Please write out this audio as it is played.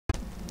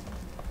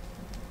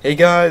Hey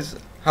guys,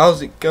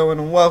 how's it going,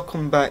 and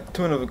welcome back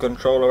to another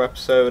controller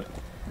episode.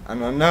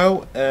 And I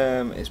know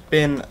it's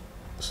been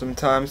some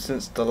time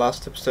since the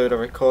last episode I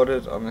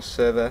recorded on this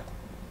server,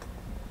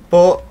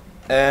 but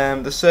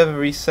the server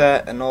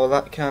reset and all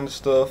that kind of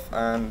stuff,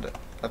 and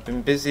I've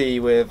been busy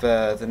with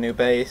the new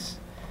base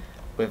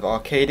with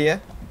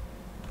Arcadia.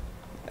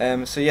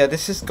 So yeah,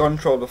 this is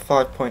Controller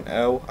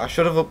 5.0. I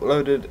should have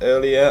uploaded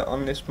earlier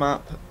on this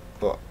map,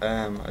 but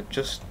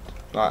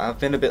I've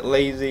been a bit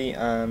lazy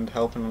and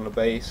helping on the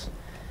base.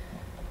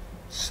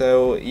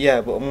 So yeah,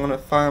 but I'm gonna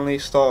finally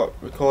start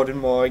recording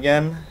more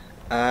again,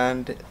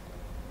 and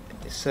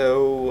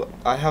so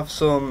I have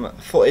some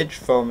footage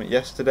from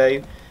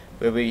yesterday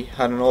where we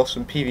had an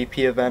awesome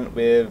PvP event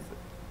with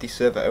the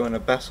server owner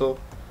Bessel.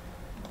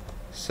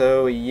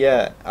 So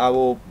yeah, I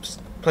will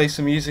play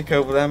some music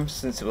over them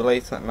since it was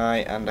late at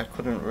night and I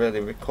couldn't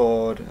really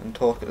record and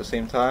talk at the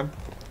same time.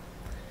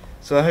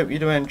 So I hope you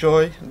do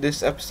enjoy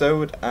this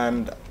episode,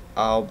 and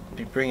I'll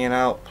be bringing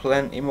out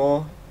plenty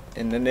more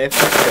in the near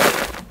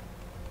future.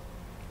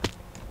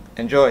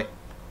 Enjoy!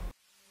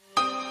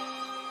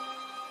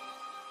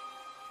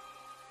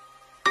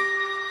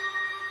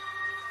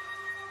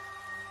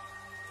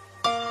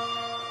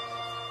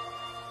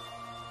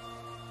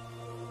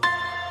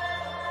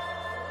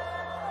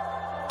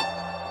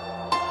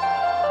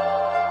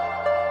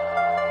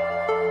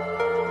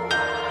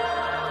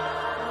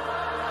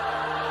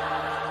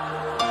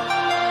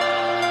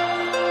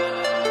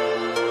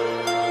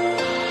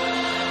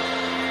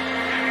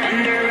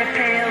 Under a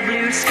pale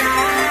blue sky,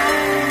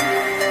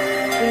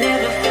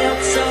 never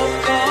felt so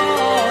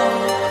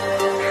cold.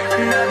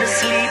 Another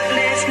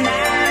sleepless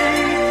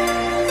night.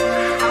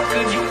 How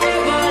could you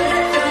ever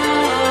let go?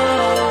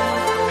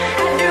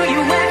 How do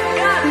you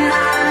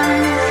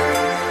recognize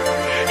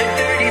the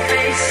dirty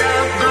face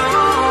of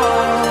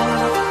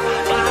gold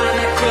behind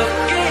that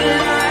crooked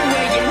line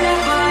where you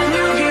never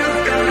knew you'd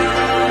go?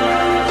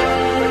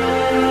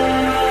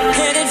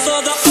 Headed for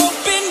the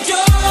open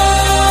door.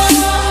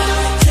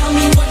 Tell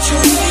me what you're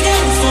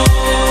waiting for.